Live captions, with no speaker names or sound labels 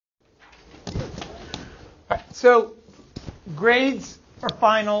So grades are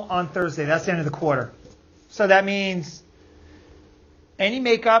final on Thursday. That's the end of the quarter. So that means any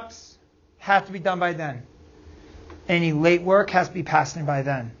makeups have to be done by then. Any late work has to be passed in by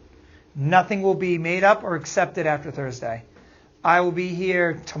then. Nothing will be made up or accepted after Thursday. I will be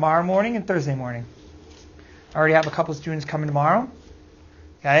here tomorrow morning and Thursday morning. I already have a couple of students coming tomorrow.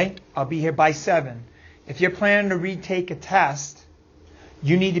 Okay? I'll be here by 7. If you're planning to retake a test,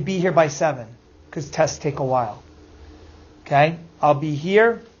 you need to be here by 7 because tests take a while. Okay? I'll be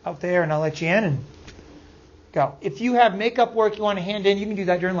here, out there, and I'll let you in and go. If you have makeup work you want to hand in, you can do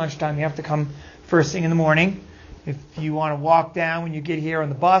that during lunchtime. You have to come first thing in the morning. If you want to walk down when you get here on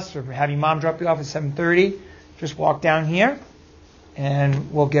the bus or have your mom drop you off at 7:30, just walk down here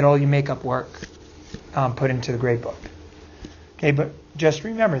and we'll get all your makeup work put into the grade book. Okay, but just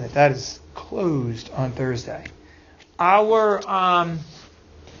remember that is closed on Thursday. Our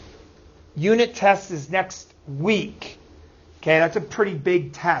unit test is next week. Okay, that's a pretty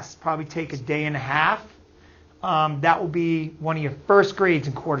big test. Probably take a day and a half. That will be one of your first grades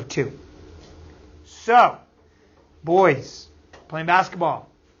in quarter 2. So, boys, playing basketball,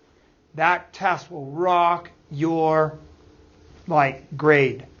 that test will rock your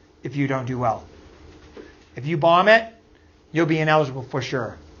grade if you don't do well. If you bomb it, you'll be ineligible for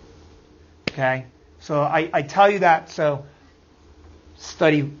sure. Okay? So I tell you that, so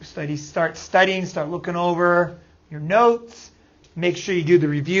start studying, start looking over your notes. Make sure you do the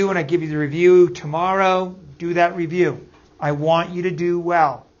review. When I give you the review tomorrow, do that review. I want you to do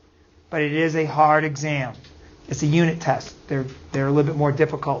well, but it is a hard exam. It's a unit test. They're a little bit more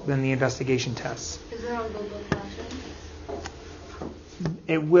difficult than the investigation tests. Is there a Google Classroom?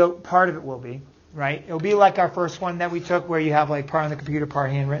 It will. Part of it will be, right? It'll be like our first one that we took, where you have like part on the computer,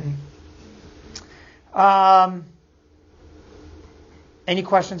 part handwritten. Any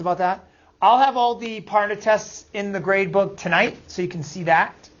questions about that? I'll have all the partner tests in the grade book tonight, so you can see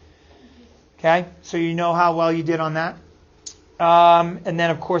that. Okay, so you know how well you did on that. And then,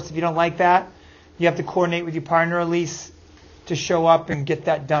 of course, if you don't like that, you have to coordinate with your partner at least to show up and get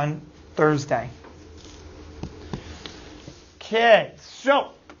that done Thursday. Okay, so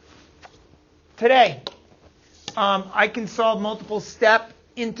today I can solve multiple step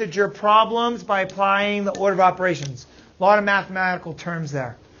integer problems by applying the order of operations. A lot of mathematical terms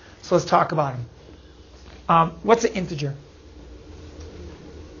there. So let's talk about them. What's an integer?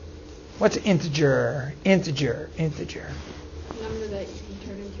 What's an integer? Integer. A number that you can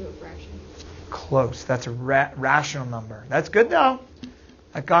turn into a fraction. Close. That's a rational number. That's good, though.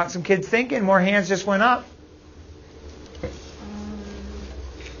 I got some kids thinking. More hands just went up. Maybe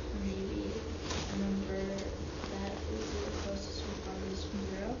a number that is the closest to farthest from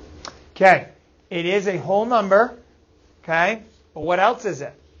 0. Okay. It is a whole number. Okay. But what else is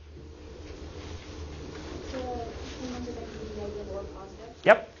it? It's a number that can be negative or positive.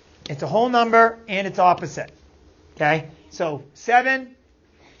 Yep. It's a whole number and its opposite. Okay. So 7.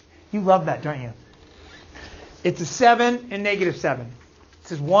 You love that, don't you? It's a 7 and negative 7. It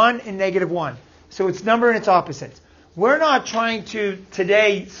says 1 and negative 1. So it's number and its opposites. We're not trying to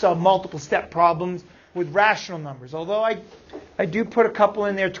today solve multiple step problems with rational numbers, although I do put a couple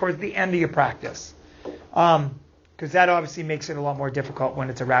in there towards the end of your practice. Because that obviously makes it a lot more difficult when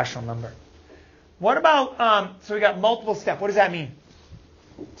it's a rational number. What about, so we got multiple step. What does that mean?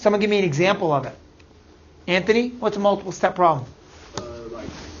 Someone give me an example of it. Anthony, what's a multiple step problem? Like a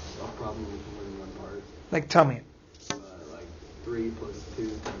problem with more than one part. Like, tell me it. Like 3 plus 2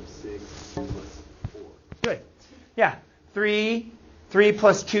 times 6 plus 4. Good. Yeah. 3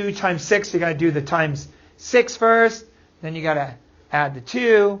 plus 2 times 6. You got to do the times 6 first. Then you got to add the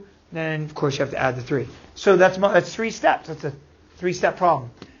 2. Then, of course, you have to add the 3. So that's 3 steps. That's a 3-step problem.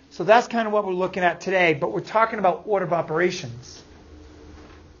 So that's kind of what we're looking at today. But we're talking about order of operations.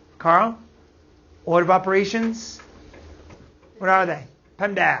 Carl? Order of operations? What are they?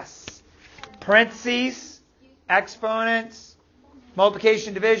 PEMDAS. Parentheses, exponents,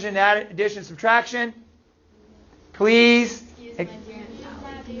 multiplication, division, addition, subtraction. Please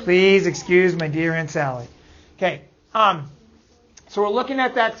excuse my dear Aunt Sally. Okay. So we're looking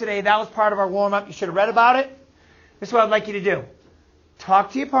at that today. That was part of our warm-up. You should have read about it. This is what I'd like you to do.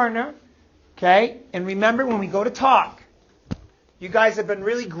 Talk to your partner. Okay? And remember, when we go to talk, you guys have been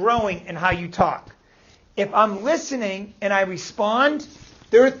really growing in how you talk. If I'm listening and I respond,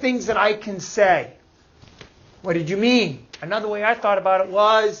 there are things that I can say. What did you mean? Another way I thought about it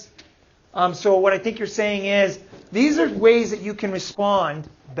was, so what I think you're saying is, these are ways that you can respond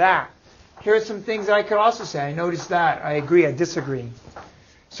back. Here are some things that I could also say. I noticed that. I agree. I disagree.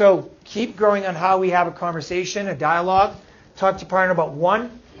 So keep growing on how we have a conversation, a dialogue. Talk to your partner about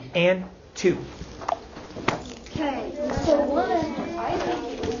 1 and 2. Okay, so one, I think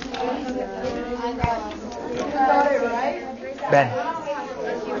it was got it right. Ben.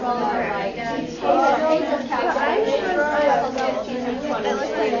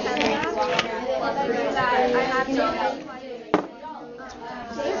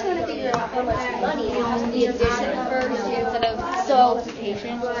 Just trying to figure out how much money is the addition first instead of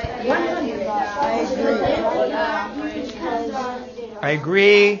multiplication. 100. I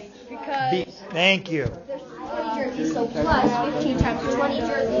agree. Because Thank you. there's 20 jerseys, so plus 15 times 20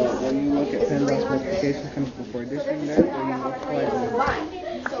 jerseys. When you look at PEMDAS multiplication comes before addition, that's where you multiply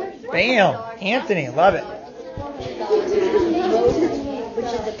them. Bam. Anthony, love it. Which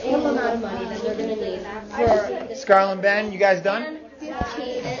is the total amount of money that they're going to need for Scarlett and Ben, you guys done?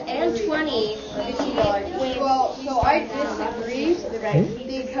 15 and 20. Well, so I disagree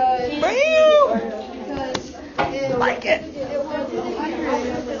because it, Like it. it was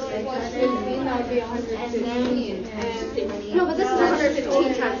 100 plus 15, that would be 115. And No, but this is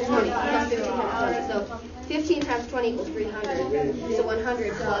 115 times 20 plus 15 times 20. So 15 times 20 equals 300. So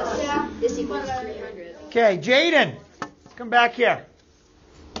 100 plus this equals 300. Okay, Jaden, come back here.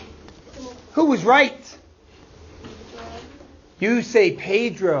 Who was right? You say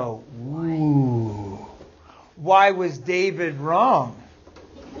Pedro. Ooh. Why was David wrong?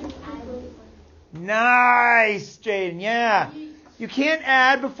 Nice, Jaden. Yeah. You can't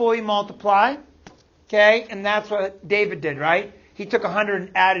add before you multiply. Okay? And that's what David did, right? He took 100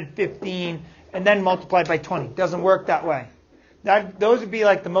 and added 15 and then multiplied by 20. Doesn't work that way. Those would be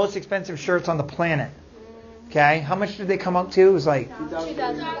like the most expensive shirts on the planet. Okay? How much did they come up to? It was like...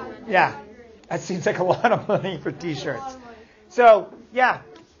 2,000. Yeah. That seems like a lot of money for t-shirts. So, yeah.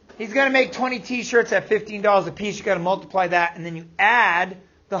 He's going to make 20 t-shirts at $15 a piece. You got to multiply that, and then you add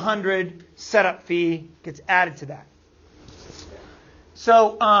the 100 setup fee gets added to that.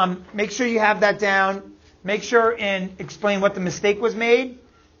 So make sure you have that down. Make sure and explain what the mistake was made.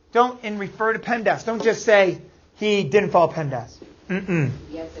 Don't refer to PEMDAS. Don't just say he didn't follow PEMDAS.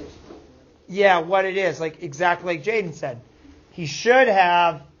 Yeah, what it is, like exactly like Jaden said. He should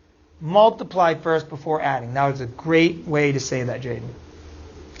have multiplied first before adding. That was a great way to say that, Jaden.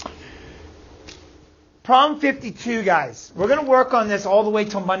 Problem 52, guys. We're going to work on this all the way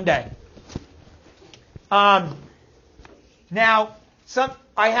till Monday. Now,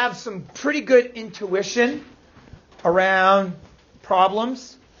 I have some pretty good intuition around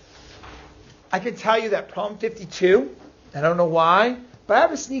problems. I can tell you that problem 52, I don't know why, but I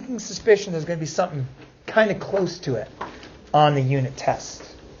have a sneaking suspicion there's going to be something kind of close to it on the unit test.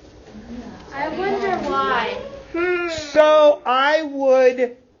 I wonder why. So I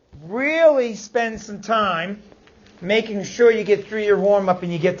would really spend some time making sure you get through your warm-up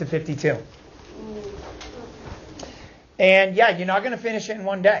and you get to 52. And yeah, you're not going to finish it in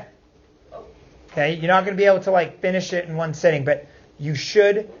one day. Okay, you're not going to be able to finish it in one sitting, but you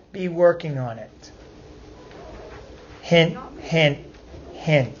should be working on it. Hint, hint,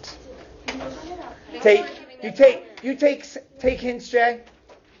 hint. Take hints, Jay.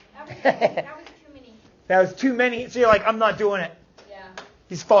 That was too many. So you're like, I'm not doing it. Yeah.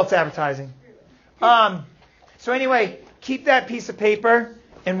 He's false advertising. So anyway, keep that piece of paper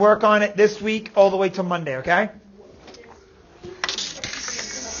and work on it this week all the way till Monday, okay?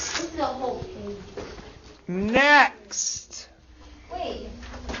 It's the whole page. Next. Wait.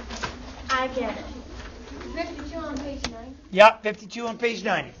 I get it. 52 on page 9. Yep, 52 on page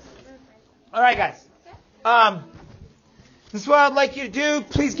 90. All right, guys. This is what I'd like you to do.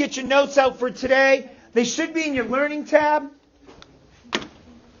 Please get your notes out for today. They should be in your learning tab.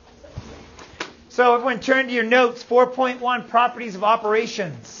 So everyone turn to your notes. 4.1 properties of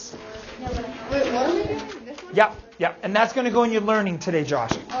operations. wait, what are we doing? This one? Yep. And that's going to go in your learning today,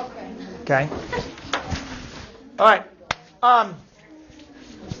 Josh. Okay. Okay. All right.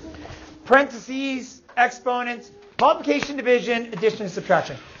 Parentheses, exponents, multiplication, division, addition, and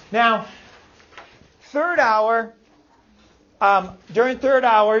subtraction. Now, third hour, during third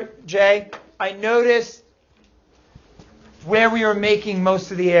hour, Jay, I noticed where we were making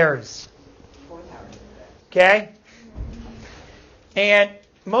most of the errors. Okay? And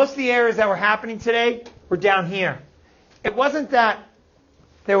most of the errors that were happening today were down here. It wasn't that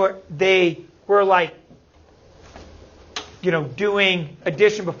they were doing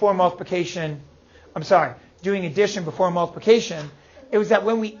addition before multiplication. I'm sorry, doing addition before multiplication. It was that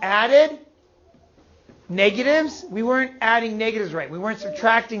when we added negatives, we weren't adding negatives right. We weren't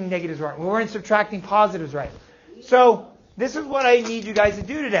subtracting negatives right. We weren't subtracting positives right. So this is what I need you guys to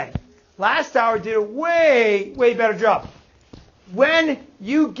do today. Last hour did a way, way better job. When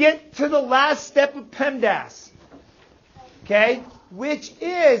you get to the last step of PEMDAS, okay, which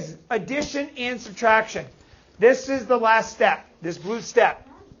is addition and subtraction, This is the last step, this blue step.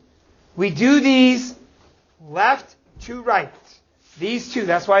 We do these left to right. These two,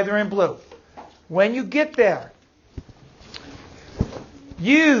 that's why they're in blue. When you get there,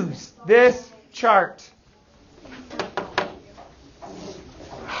 use this chart.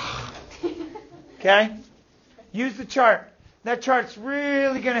 Okay? Use the chart. That chart's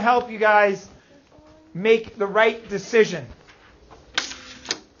really going to help you guys make the right decision.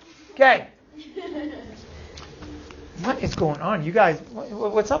 Okay. What is going on? You guys,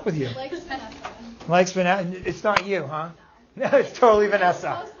 what's up with you? Likes Vanessa. It's not you, huh? No, it's totally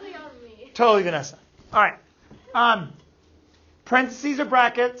Vanessa. Mostly on me. Totally Vanessa. All right. Parentheses or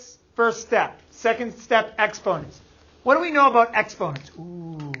brackets, first step. Second step, exponents. What do we know about exponents?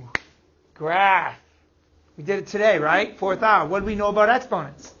 Ooh, graph. We did it today, right? 4th hour. What do we know about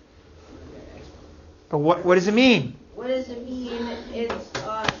exponents? But what does it mean? What does it mean? It's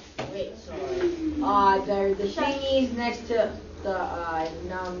they're the thingies next to the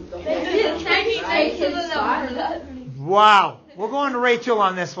whole Next to the number. Wow. We're going to Rachel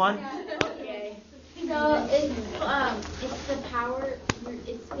on this one. Okay. So it's the power.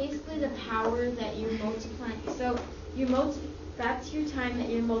 It's basically the power that you're multiplying. So that's your time that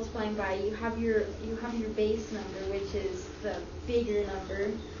you're multiplying by. You have your base number, which is the bigger number,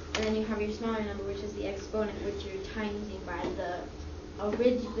 and then you have your smaller number, which is the exponent, which you're timesing by the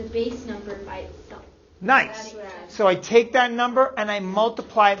base number by itself. Nice. So I take that number and I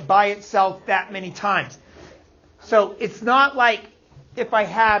multiply it by itself that many times. So it's not like if I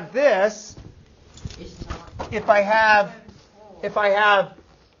have this, if I have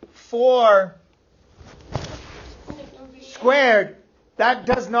 4 squared, that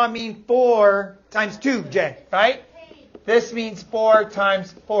does not mean 4 times 2, Jay, right? This means 4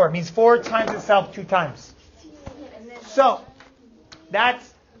 times 4. It means 4 times itself 2 times. So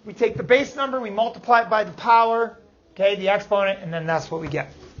we take the base number, we multiply it by the power, okay, the exponent, and then that's what we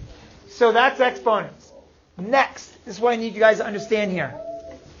get. So that's exponents. Next, this is what I need you guys to understand here.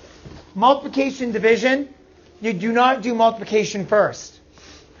 Multiplication, division, you do not do multiplication first.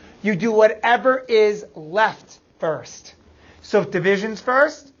 You do whatever is left first. So if division's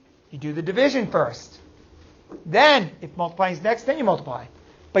first, you do the division first. Then, if multiplying is next, then you multiply.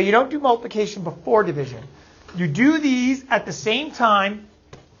 But you don't do multiplication before division. You do these at the same time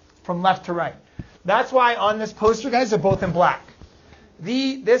from left to right. That's why on this poster, guys, they're both in black.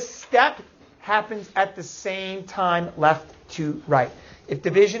 This step happens at the same time left to right. If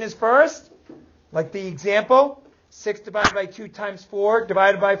division is first, like the example, 6 divided by 2 times 4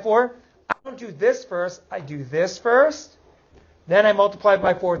 divided by 4, I don't do this first, I do this first, then I multiply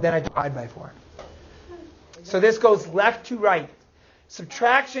by 4, then I divide by 4. So this goes left to right.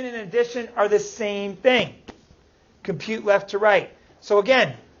 Subtraction and addition are the same thing. Compute left to right. So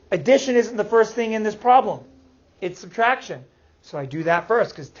again, addition isn't the first thing in this problem. It's subtraction. So I do that first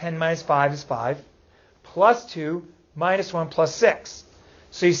because 10 minus 5 is 5. Plus 2 minus 1 plus 6.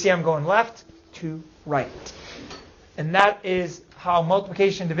 So you see I'm going left to right. And that is how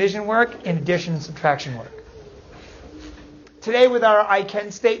multiplication and division work and addition and subtraction work. Today with our I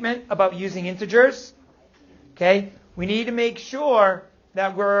can statement about using integers, okay, we need to make sure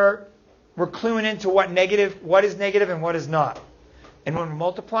that we're cluing into what is negative and what is not. And when we're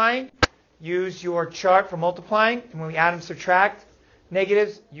multiplying, use your chart for multiplying. And when we add and subtract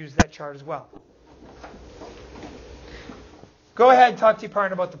negatives, use that chart as well. Go ahead and talk to your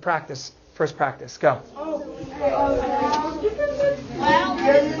partner about the practice. First practice. Go. So first we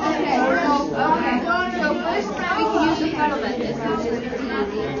can use the funnel method, which is pretty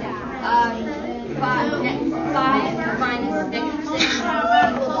easy. 5 minus negative 6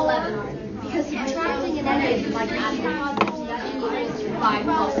 equals 11. Because subtracting and negative is like adding positives. That equals 5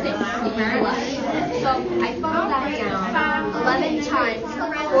 plus 6 equals 11. So I funneled that down. 11 times 4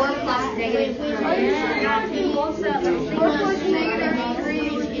 plus negative 3. 4 plus negative 3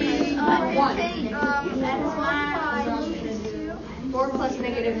 is 1. 4 plus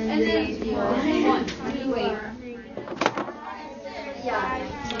negative 3 equals 1. Wait. Yeah.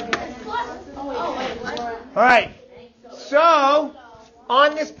 All right. So,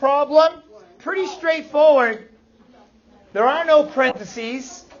 on this problem, pretty straightforward. There are no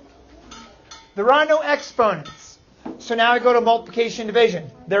parentheses. There are no exponents. So now I go to multiplication division.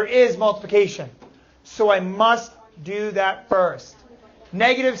 There is multiplication. So I must do that first.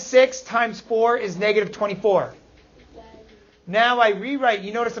 Negative 6 times 4 is negative 24. Now I rewrite.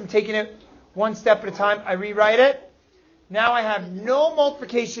 You notice I'm taking it one step at a time. I rewrite it. Now I have no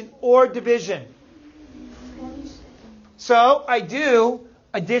multiplication or division. So I do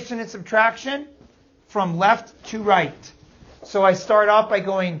addition and subtraction from left to right. So I start off by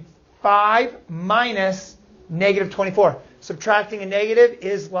going 5 minus negative 24. Subtracting a negative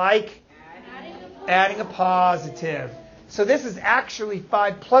is like adding a positive. So this is actually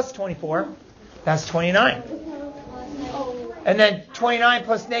 5 plus 24. That's 29. And then 29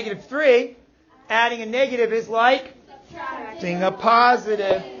 plus negative 3, adding a negative is like adding a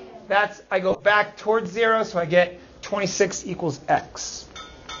positive. I go back towards 0, so I get 26 equals x.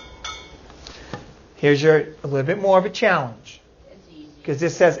 Here's a little bit more of a challenge, because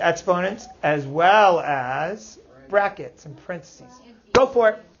this says exponents as well as brackets and parentheses. Go for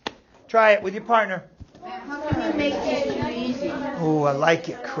it. Try it with your partner. How can you make this too easy? Ooh, I like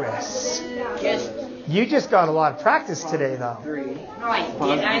it, Chris. You just got a lot of practice today, though. No, I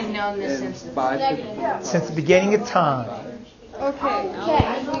didn't. I've known this since Since the beginning of time. Okay.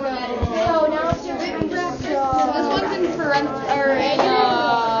 So now it's your written bracket. So this one's in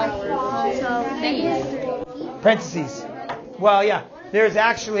Parentheses. Well, yeah. There's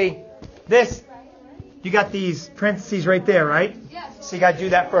actually this. You got these parentheses right there, right? Yes. So you got to do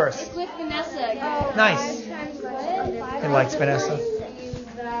that first. With Vanessa. Nice. He likes Vanessa.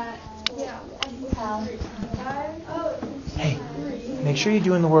 Hey, make sure you're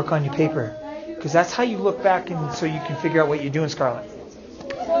doing the work on your paper, because that's how you look back and so you can figure out what you're doing, Scarlett.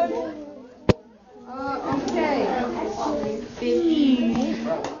 Okay.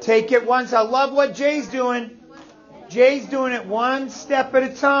 Take it once. I love what Jay's doing. Jay's doing it one step at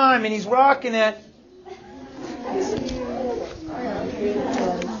a time, and he's rocking it.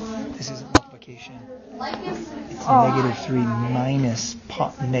 This is multiplication. It's negative 3 minus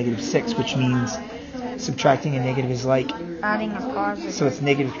negative 6, which means subtracting a negative is like Adding a positive. so it's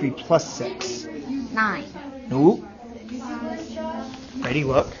negative 3 plus 6. 9. Nope. Ready,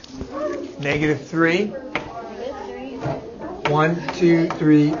 look. Negative 3. 1, 2,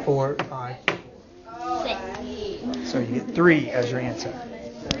 3, 4, 5. 6. So you get 3 as your answer.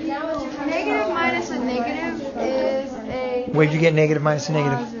 Negative minus a negative is a Where'd you get negative minus a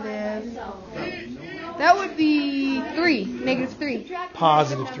negative? positive. That would be 3. Negative 3.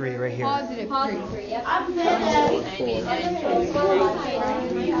 Positive 3 right here. Positive 3.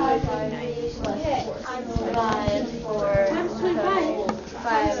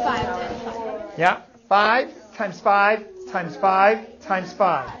 Yeah. 5 times 5 times 5 times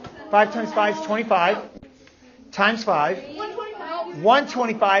 5. 5 times 5 is 25. Times 5.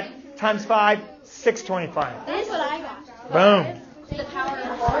 125 times 5, 625. That's what I got. Boom. The power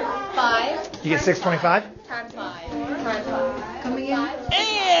of 5 You get 625? times 5 times 5. Coming in.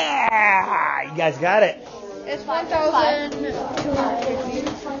 Yeah! You guys got it. It's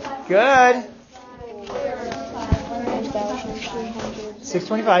 1,250. Good.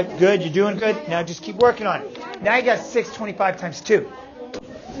 625. Good. You're doing good. Now just keep working on it. Now you got 625 times 2.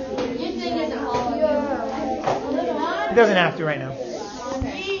 It doesn't have to right now.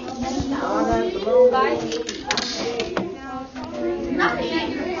 580.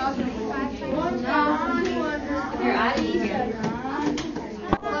 You're out of here.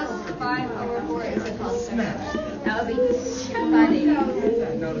 Plus 5 over 4 is equal to that would be 580.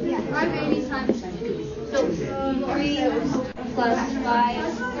 580 times 2. So 3 plus 5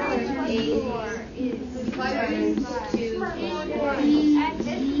 is 8. 5 2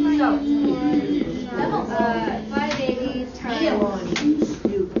 So 580 times.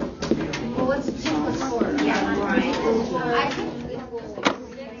 Well, what's 2 plus 4? Yeah, right.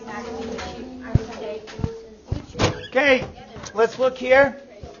 Okay, let's look here.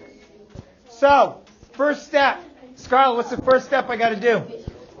 So, first step. Scarlett, what's the first step I got to do?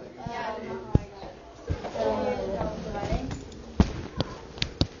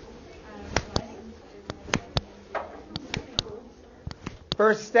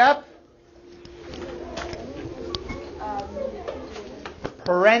 First step.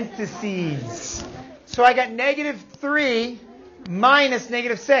 Parentheses. So I got negative 3 minus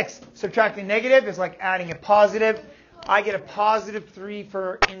negative 6. Subtracting negative is like adding a positive. I get a positive 3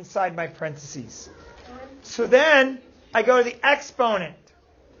 for inside my parentheses. So then I go to the exponent.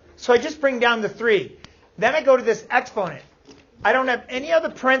 So I just bring down the 3. Then I go to this exponent. I don't have any other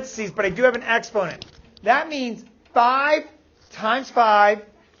parentheses, but I do have an exponent. That means 5 times 5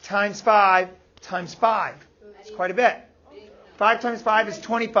 times 5 times 5. It's quite a bit. 5 times 5 is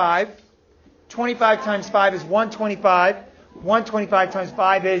 25. 25 times 5 is 125. 125 times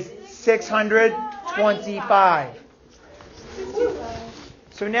 5 is 625.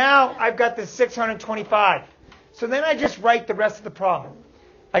 So now I've got the 625. So then I just write the rest of the problem.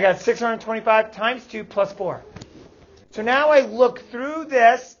 I got 625 times 2 plus 4. So now I look through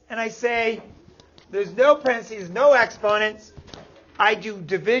this and I say, there's no parentheses, no exponents. I do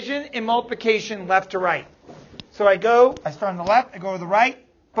division and multiplication left to right. So I start on the left, I go to the right,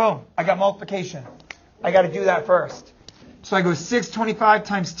 boom, I got multiplication. I got to do that first. So I go 625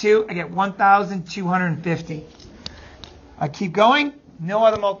 times 2. I get 1,250. I keep going. No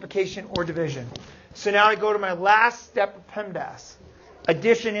other multiplication or division. So now I go to my last step of PEMDAS.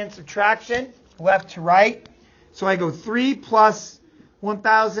 Addition and subtraction, left to right. So I go 3 plus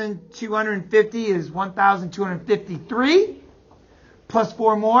 1,250 is 1,253. Plus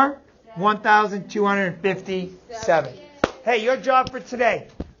 4 more, 1,257. Hey, your job for today.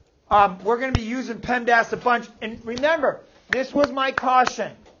 We're going to be using PEMDAS a bunch. And remember, this was my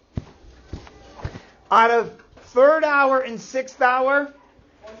caution. Out of third hour and sixth hour,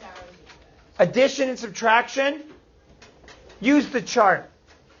 addition and subtraction, use the chart.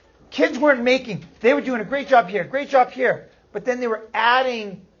 Kids weren't they were doing a great job here, but then they were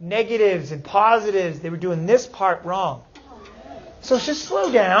adding negatives and positives. They were doing this part wrong. So just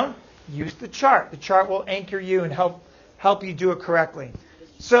slow down, use the chart. The chart will anchor you and help you do it correctly.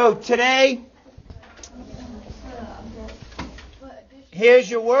 So today, here's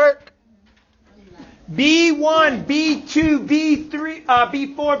your work. B1, B2, B3,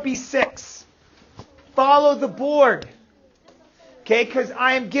 B4, B6. Follow the board. Okay, because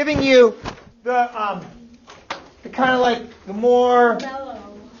I am giving you the kind of like the more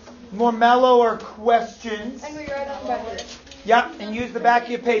mellower questions. I'm going to write on the back of it. Yep, and use the back of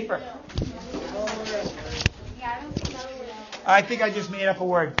your paper. I think I just made up a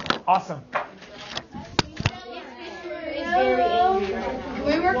word. Awesome. Can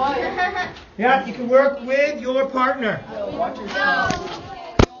we work? Yeah, you can work with your partner.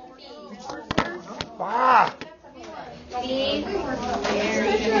 Ah.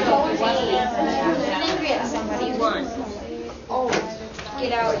 Somebody won. Oh,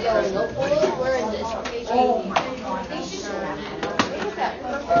 get out your local. Where is this? Oh my God.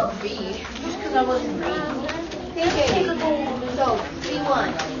 Read. Just because I wasn't reading. So, B1.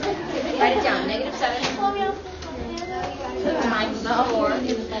 Write it down. -7. Times 4.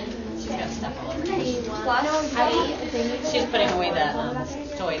 She's got stuff all over. Plus 8. She's putting away the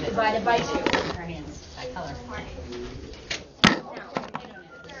toy that Divided by 2. her hands that color.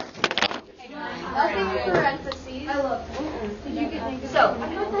 Nothing parentheses. I love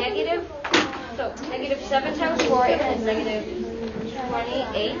negative 7 times 4 equals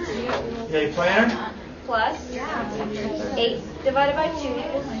 -28. Okay, planner? Plus 8 divided by 2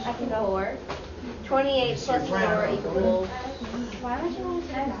 equals 4. 28 plus 4 equals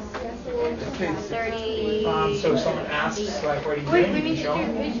 30. So someone asks, like, what are you Wait, doing? we You need can to show do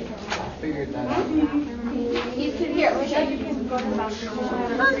 'em. division. Figured that out. Here, let me show you.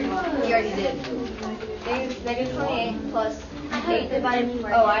 You already did. Negative 28 plus 8 divided.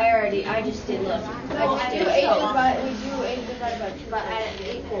 Oh, I just did. Look, I just did. We do 8 divided by 2. But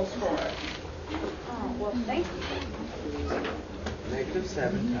it equals 4. Oh, well, thank you.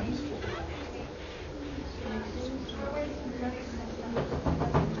 -7 times 4.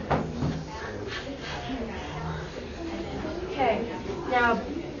 Okay. Now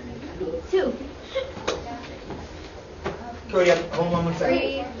 2. Cody, hold on one second.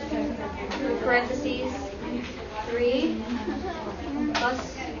 3 parentheses 3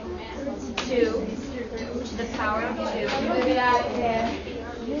 plus 2 to the power of 2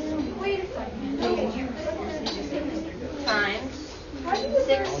 times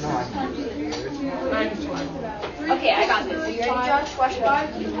 6 minus 1. Okay, I got this. Are you ready, Josh? Watch me.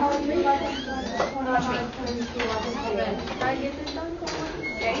 Watch me. Ready?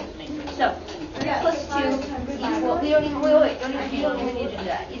 So 3 plus 2 equals. We don't even. Wait. You don't even need to do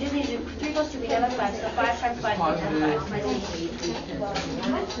that. You just need to do 3 plus 2 we have 5. So 5 times 5 is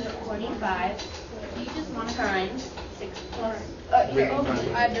 25 times 6 plus. Here. I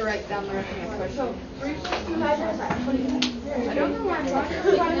had to write down the rest of my question. 3 plus 2 I don't know why I'm talking.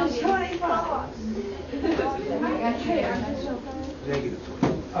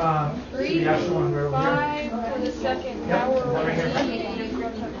 The actual one right over here. 5 for the second Yep, hour. one right here.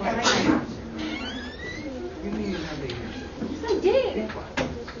 I did.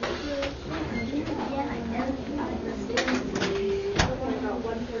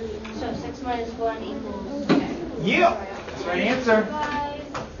 So 6 minus 1 equals. Yeah, that's the right answer.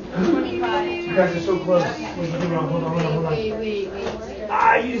 25. You guys are so close. What did you do wrong? Hold on. Wait.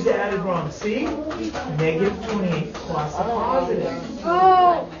 Ah, you just added wrong. See? -28 plus a positive.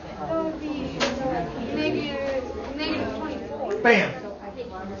 Oh, that would be negative 24. Bam.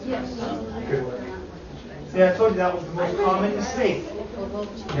 Yes. Good work. See, I told you that was the most common mistake.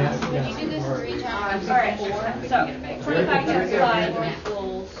 Yes. You do this 3 times. Alright, so 25 times 5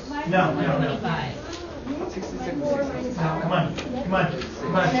 equals. No. 25. No, come on.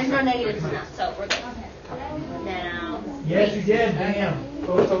 There's no negatives in that, so we're good. Now. Yes, you did. Bam.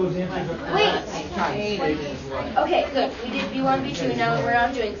 Both those answers are correct. Wait! Okay, good. We did B1, B2. Now we're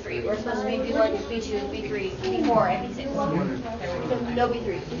not doing 3. We're supposed to be B1, B2, B3, B4, and B6. No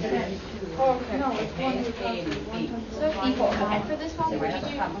B3. Okay. No, it's B4. Okay. For this one, So we're at the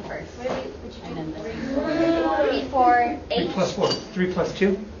top one first. And then this B4, 3 8. plus 4. 3 plus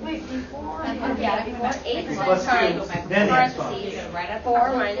 2. Yeah, B4, 8 plus times Then the next parentheses. right up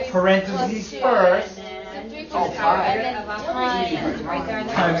 4 minus Parentheses plus 2, first. and then 3 Oh, to the power, and then right there.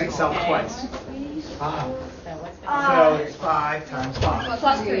 Times itself twice. So what's the So it's 5 times 5.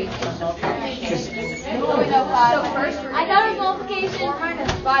 plus 3. So first, I got a multiplication.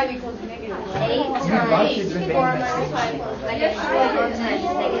 5 equals negative 8 times 4 minus 5 equals negative 1 times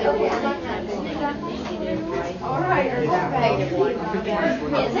negative 1 times negative 1. Alright, negative 1.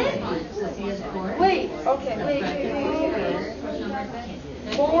 Is it? Wait, okay. Wait.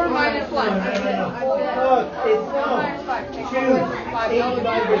 4 minus 1. Look, it's 4 minus 5. 2. 5. 8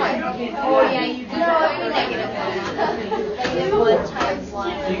 Oh, yeah, you do negative 1 times 1.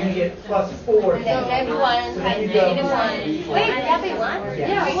 You're going to get plus 4. Negative 1 times negative 1. Wait, that'd be 1?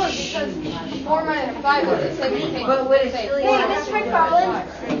 Yeah. It was because 4 minus 5 was the same thing. But would it still Wait, Mr. McFarland?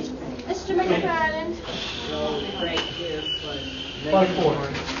 Mr. McFarland? Plus 4.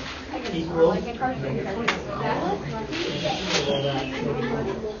 Equals.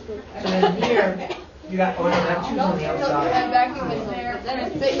 So then here, you got, oh no, that 2's on the outside.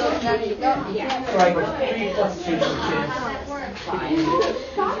 So I go 3 plus 2, which is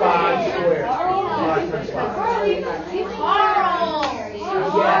 5 squared. 5 times 5.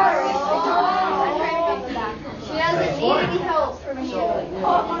 Yes. She doesn't need any help from you.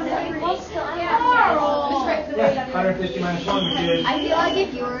 Yes, 150 minus 1, which is. I feel like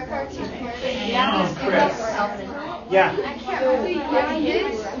if you were a cartoon character, you'd have to speak up for help. Yeah. I can't really hear.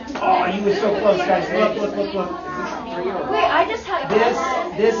 Oh, you were so close, guys. Look. Wait, I just had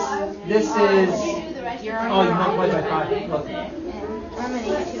This is. Oh, you multiply by 5. Look.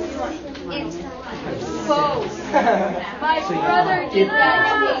 It's close. My So you brother did that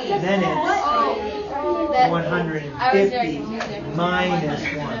to me. Then it's That- 150 minus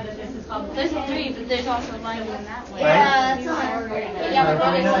 1. There's a 3, but there's also a line going that way. Yeah, that's hard. Yeah, my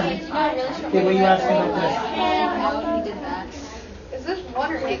brother did really strong. Okay, what are you asking about this? How he did that. Is this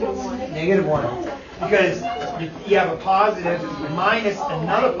 1 or negative 1? Negative 1. Because you have a positive minus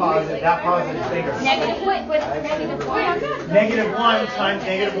another positive. That positive is bigger. Negative, wait, negative 1? Negative 1 times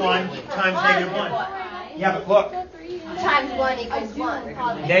negative 1 times negative 1. Yeah, but look. Times 1 equals 1.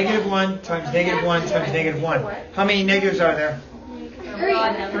 Negative 1 times negative 1 times negative 1. How many negatives are there?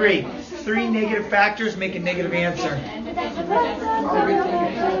 3. 3 negative factors make a negative answer.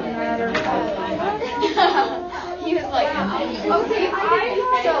 He was like, okay,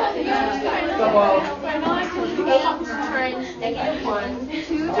 so 8 times negative 1,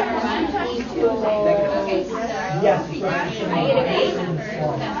 2 times equals, okay, so Yes. negative 8.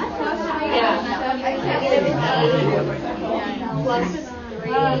 Yeah, negative 8 plus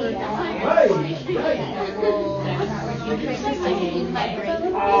 3.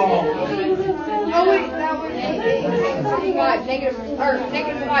 Oh wait, that was negative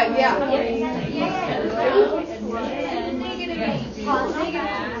 5, yeah.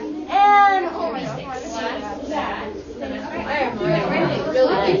 And only 6. I am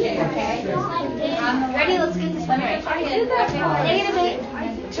really thinking, okay? Ready? Let's get this one right. Negative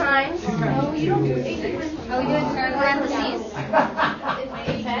 8 times. No, you don't do 8. Are we doing parentheses?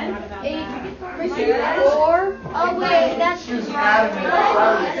 8. 4. Oh wait, that's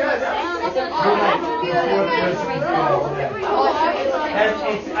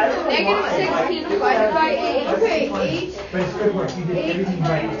negative 16 divided by 8. Okay, 8. But it's good work. You did everything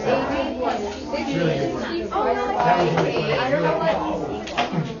right. It's really good work. That was really good. I don't know what.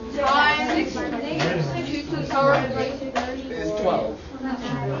 Times 2 to the power of 12.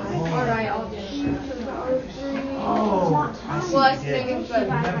 Alright, I'll do it. Oh, I see Plus you did. negative 7.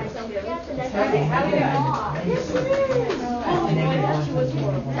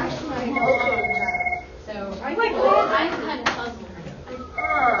 So I'm kind of puzzled.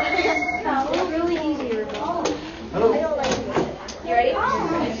 It's really easy. Hello. You ready?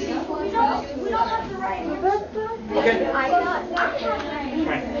 Okay. I got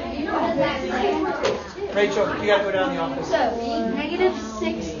Rachel, you gotta go down to the office. So, negative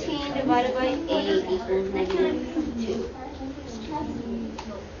 16 divided by 8 equals negative 2.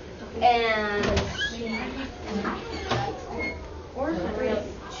 And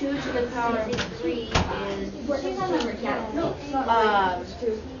 2 to the power of 3 is 6.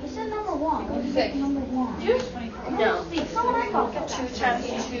 No. 2 times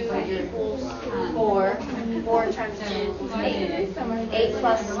 2 equals 4. 4 times 2 equals 8. 8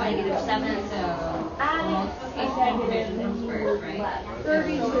 plus -7.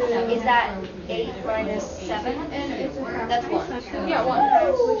 Is that 8 minus 7? That's 1. Yeah,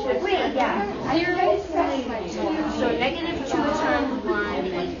 1. Wait, yeah. So negative 2 times 1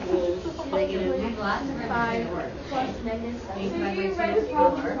 equals negative 5 plus negative 7.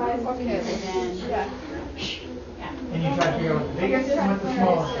 Okay. Yeah. And you try to figure out what the biggest and what the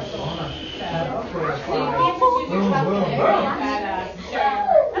smallest is. Hold on. That's 5. Boom, boom, boom.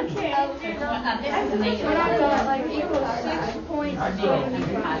 Like equals 6.2.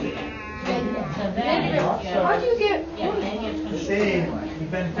 How do you get? See, you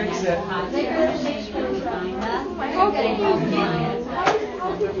can fix it. Negative 6.5. Okay.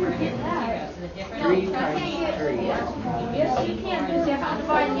 How did you get that? 3 times 3. Yes, you can. Because you have to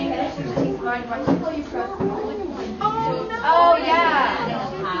divide negative 16 divided by 2. Oh, yeah.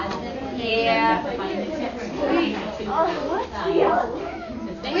 Yeah.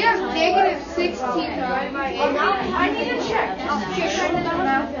 We have negative 16 divided by 8. I need to check. Check the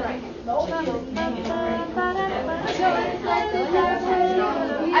math.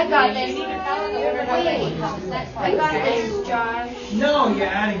 I got this. I got this, Josh. No, you're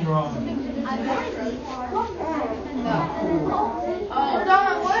adding wrong.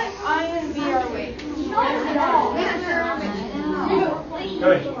 Donna, what I and B are we?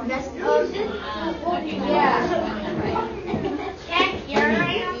 Good. Yeah. Check your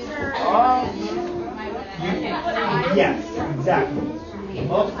answer. Yes, exactly.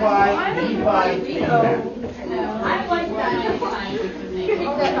 Multiply, divide, and back. I like that.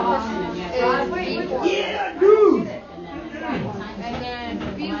 Yeah, dude! And then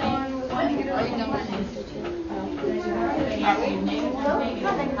B1 was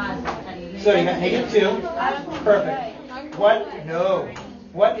So you got -2. Perfect. What? No.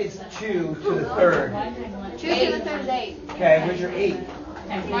 What is 2 to the third? 2 to the third is 8. Okay, where's your 8?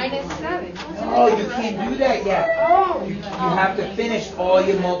 Minus 7. Oh, you can't do that yet. Oh. You have to finish all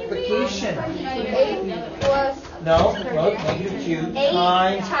your multiplication. 8 plus. No, look, -2 8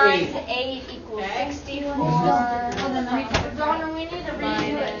 times times 8. 8 equals 64. Donna, we need to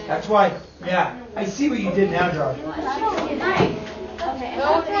redo it. That's why, yeah. I see what you did now, Josh. That would be negative.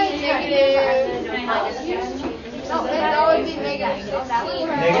 No, that would be negative 16.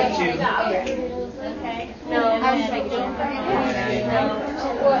 -2. No,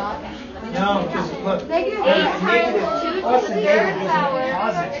 No, just look. Negative There's 8 negative times 2 plus to and the negative third doesn't power. make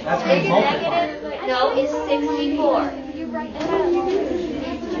positive. That's when you multiply. no, it's 64.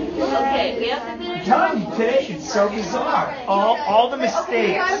 Okay, we have to I'm finish. telling you, today it's so bizarre. All the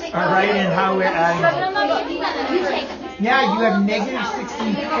mistakes are right in how we're adding them. You take Yeah, you have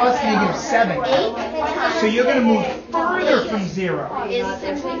 -16 plus -7. So you're going to move further from 0. is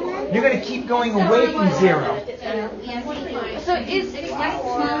 64. You're going to keep going away from 0. So is 62?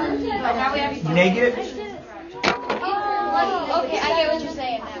 Now we have to. Negative. Okay, I get what you're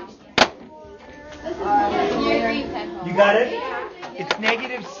saying now. You got it? It's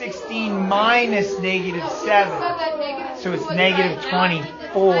 -16 minus -7. So it's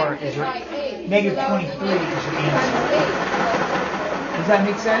 -24 is your -23 is your answer. Does that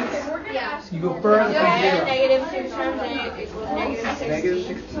make sense? Yeah. You go further from 0. Negative 6 times 8 equals negative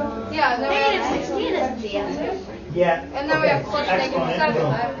 16. Yeah, no, Negative 16 is the answer. Yeah. And then we have plus negative 7.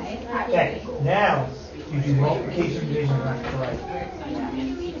 Okay, now you do multiplication, division, left to right.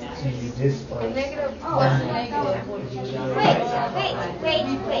 So you do this first. Negative plus negative. Wait.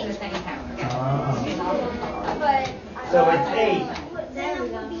 Ah. So it's 8.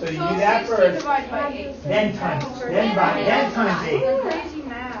 So you do that first, Divide by 8. then times 8. Crazy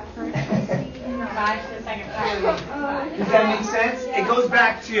math. 5 to the second power. Does that make sense? It goes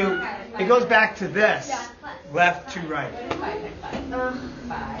back to this, left to right.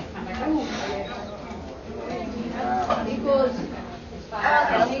 Equals.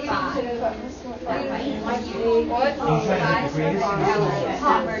 Are you trying to get the greatest?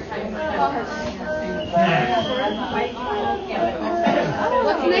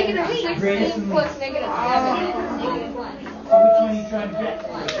 What's negative 16 plus negative 7? So which one are you trying to get?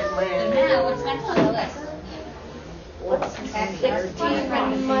 Now, what's next on the list? 16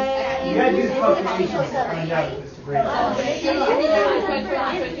 You gotta do the calculation to find out if it's the greatest.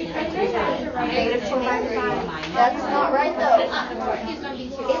 Negative 25. That's not right though. It's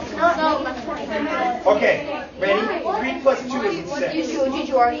not negative 25. Okay, ready? 3 plus 2 is 6. Did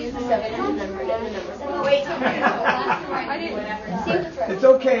you already use the 7 in the number? Wait. It's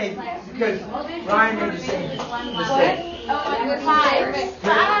okay, because Ryan made the same mistake.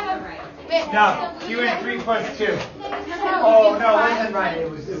 5. No, you went 3 plus 2. Oh, no, it wasn't right.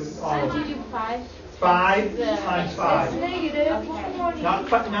 It was all Did you do 5? 5 times 5. Negative. Not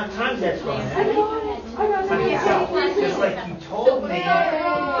times the exponent. Times itself. Just like you told me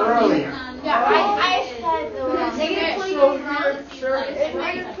earlier. Yeah, I said the word. Negative 22.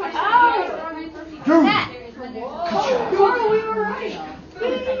 We were right.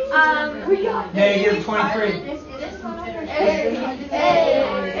 Negative 23.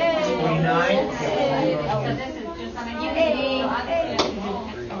 29. So this is just something you can do.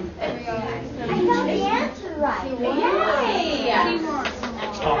 I got the answer right.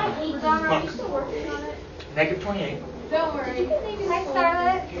 Negative 28. Don't worry. Hi,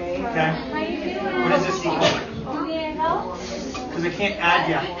 Scarlett. Okay. What does this equal? Because I can't add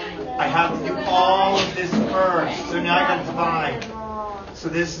yet. I have to do all of this first. So now I got to divide. So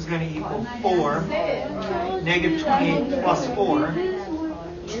this is going to equal 4. Negative 28 plus 4.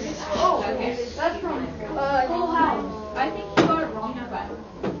 That's wrong. Full house. I think you got it wrong.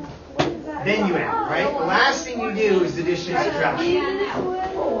 Then you add, right? The last thing you do is addition and subtraction.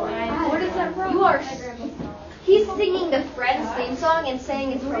 What is that from? You are. He's singing the Friends theme song and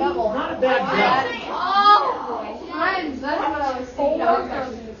saying it's wrong. Not a bad job. Oh! Friends, that's what I was thinking.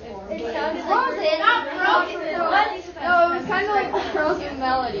 It sounded like not broken. No, it was kind of like the frozen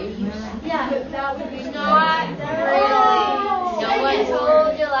melody. Yeah. That would be Not really. No one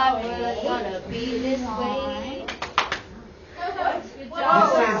told you life was gonna be this way.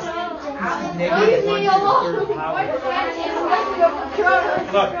 This is negative 1 to the 3rd power.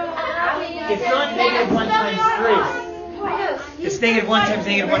 Look, it's not negative 1 times 3. It's negative 1 times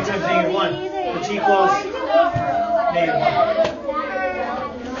negative 1 times negative 1, which equals negative 1.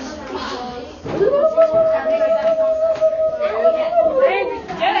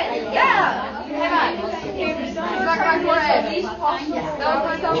 Yeah. Hang on. Stuck my forehead. Stuck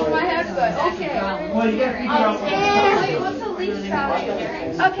myself in my head, but okay. Well, you got to figure out What's the least value?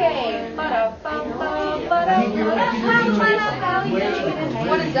 Okay.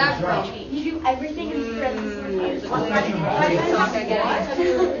 What is that from? You do everything in parentheses.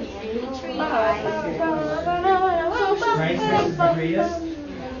 Right, this is the greatest.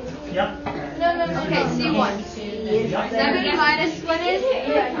 Yep. Okay, C1. 7 minus what is?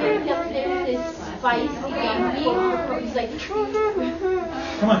 This spicy gummy. It's like.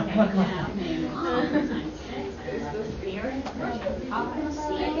 Come on.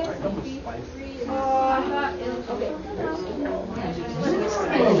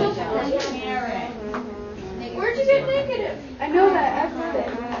 Where'd you get negative? I know that.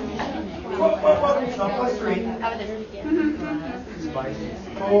 It's not plus 3.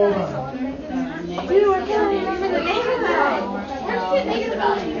 Hold on. Dude, I can't remember the name of that. Where'd you get negative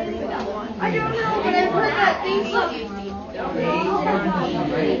value? I don't know, but I've heard that thing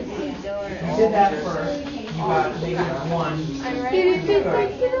You did that first. You got negative 1.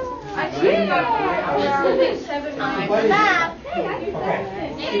 I did. What is it?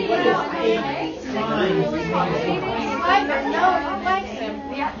 Okay. See, what is 8 times negative 1? I don't know.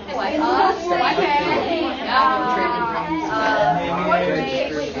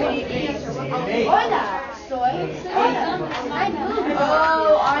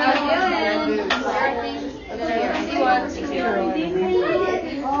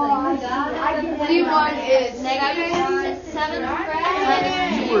 C1 is negative 7 I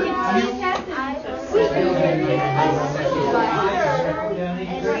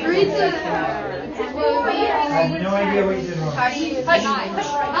have no idea what you did wrong.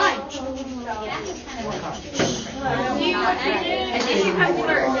 Addition comes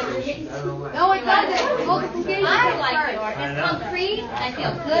first. No, it doesn't. Multiplication I comes like first. yours. It's concrete. I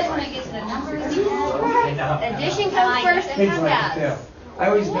feel good when I get to the numbers. I know. Addition comes first and Kids comes like last. it too. I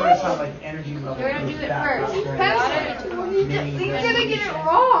always notice how like energy level You're gonna goes do it back first. during He's gonna get it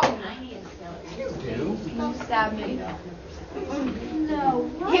wrong. do. Don't stab me.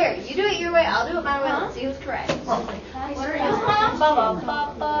 Here, you do it your way, I'll do it my way. Let's see who's correct. Right?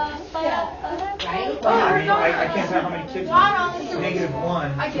 Well, I mean, I can't tell how many kids are negative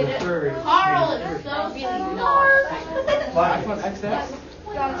 1 I to get the it. 3rd. Carl is so really not. But,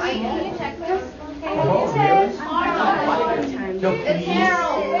 I need to check this. oh, really? No, It's please.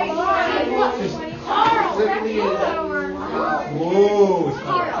 Harold. Carl. Whoa. it's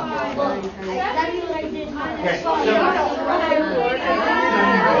Carl. Okay, so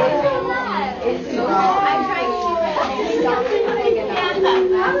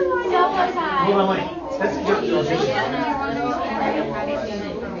hold on, wait. That's a juxtaposition.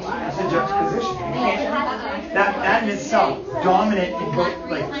 That's a juxtaposition. You can't, that in itself, dominant in both,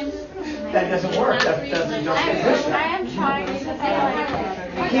 like, that doesn't work. That's a juxtaposition. I am trying to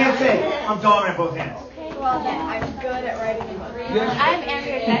You can't say, I'm dominant both hands. Well, then I'm good at writing in three. I'm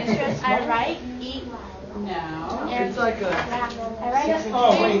ambidextrous. I write, eat. No. It's like a. I write a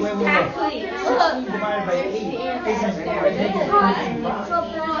Oh, wait. exactly. 16 divided by 8. 8 times 8 by negative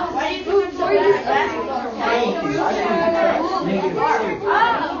 25. Why do you think so Negative 2.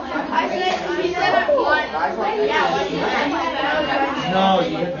 I said, he said I'm one. No,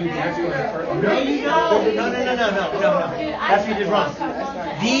 you have to do the exponent first. No, you don't. No. That's what you did wrong.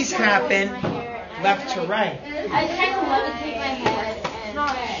 These happen left to right. I just had to levitate my head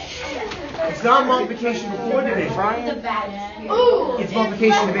and It's not multiplication before division. It's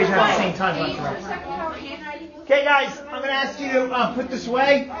multiplication and division at the same time, left to right. Okay, guys, I'm going to ask you to put this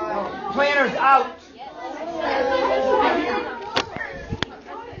away. Planners out.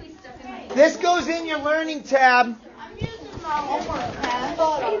 This goes in your learning tab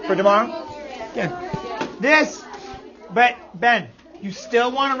for tomorrow. Yeah. This, but Ben, you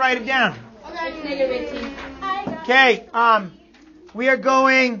still want to write it down. Okay, we are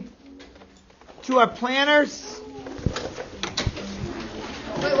going to our planners.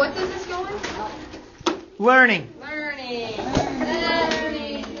 Wait, what does this go in? Learning. Learning.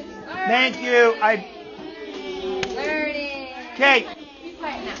 Thank you. Learning. Okay.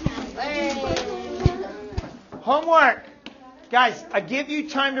 Homework. Guys, I give you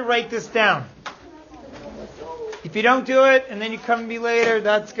time to write this down. If you don't do it and then you come to me later,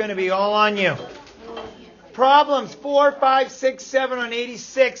 that's going to be all on you. Problems 4, 5, 6, 7 on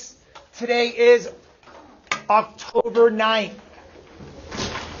 86. Today is October 9th.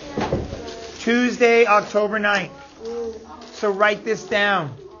 Tuesday, October 9th. So write this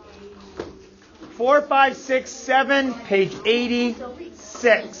down. 4, 5, 6, 7, page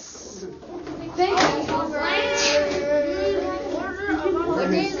 86.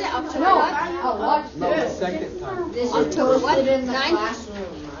 What day is it? October what? No, the second time. October what? 9th?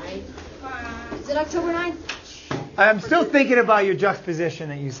 Is it October 9th? I'm still thinking about your juxtaposition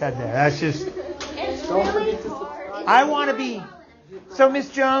that you said there. That's just... Don't forget to subscribe. I want to be... So, Miss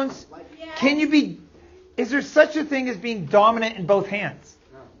Jones, can you be... Is there such a thing as being dominant in both hands?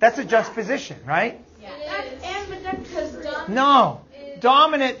 That's a juxtaposition, right? No.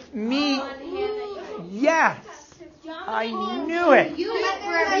 Dominant me... Yes. I knew it. You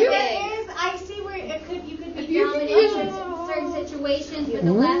I see where it could you could be dominant in certain situations with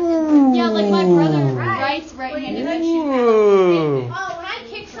the left. And, Yeah, like my brother writes right-handed. Ooh. when I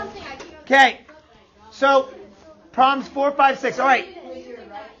kick something, I can't. Okay. So, problems 4, 5, 6. All right.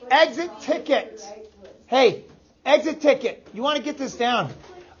 Exit ticket. Hey, exit ticket. You want to get this down.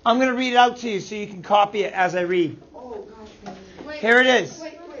 I'm going to read it out to you so you can copy it as I read. Here it is.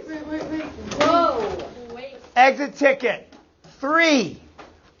 Whoa. Exit ticket. 3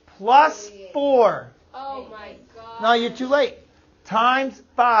 plus 4. Oh my God. No, you're too late. Times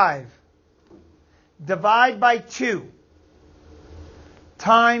 5. Divide by 2.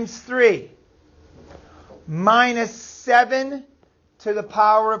 Times 3. Minus 7 to the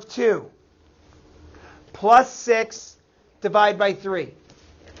power of 2. Plus 6. Divide by 3.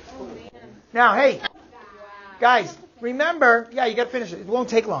 Now, hey, guys, remember, yeah, you got to finish it. It won't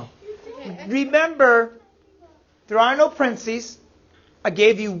take long. Remember, there are no parentheses. I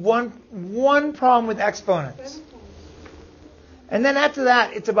gave you one problem with exponents. And then after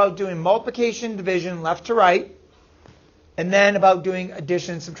that, it's about doing multiplication, division, left to right. And then about doing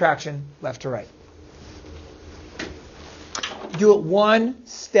addition and subtraction, left to right. Do it one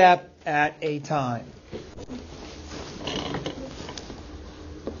step at a time.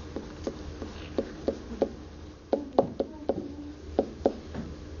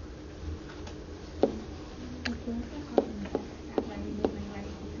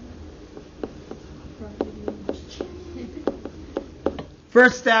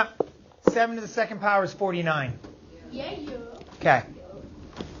 First step, 7 to the second power is 49. Okay.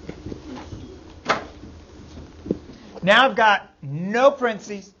 Now I've got no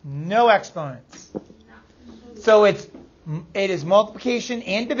parentheses, no exponents. So it is multiplication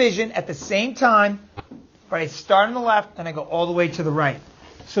and division at the same time, but I start on the left and I go all the way to the right.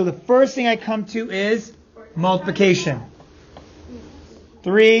 So the first thing I come to is multiplication.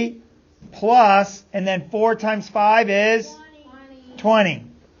 3 plus, and then 4 times 5 is 20.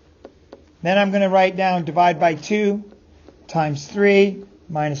 Then I'm going to write down divide by 2 times 3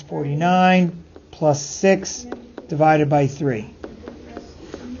 minus 49 plus 6 divided by 3.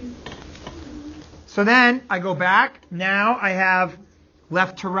 So then I go back. Now I have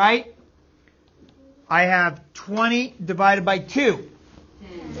left to right. I have 20 divided by 2.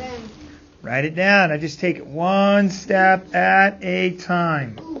 10. Write it down. I just take it one step at a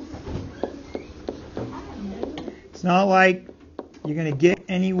time. It's not like you're going to get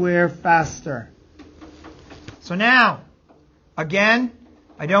anywhere faster. So now, again,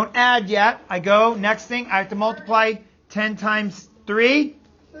 I don't add yet. I go, next thing, I have to multiply 10 times 3.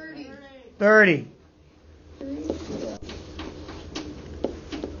 30.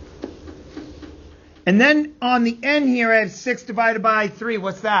 And then on the end here, I have 6 divided by 3.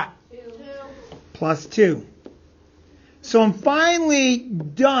 What's that? 2. Plus 2. So I'm finally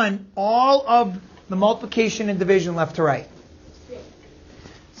done all of the multiplication and division left to right.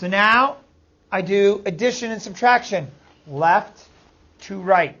 So now I do addition and subtraction, left to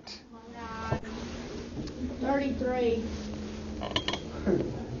right. 33.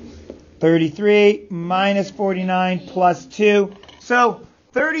 33 minus 49 plus 2. So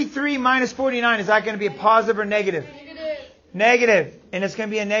 33 minus 49, is that going to be a positive or negative? Negative. And it's going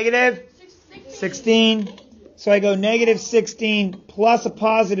to be a negative 16. So I go negative 16 plus a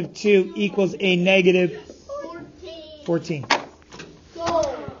positive 2 equals a negative 14.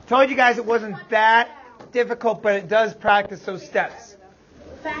 Told you guys it wasn't that difficult, but it does practice those steps.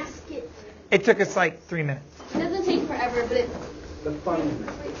 Basket. It took us like 3 minutes. It doesn't take forever, but it's The fun.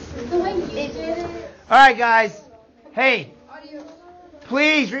 the way you did it. All right, guys. Hey,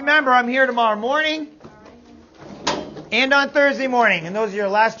 please remember I'm here tomorrow morning and on Thursday morning. And those are your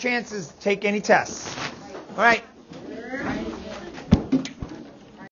last chances to take any tests. All right.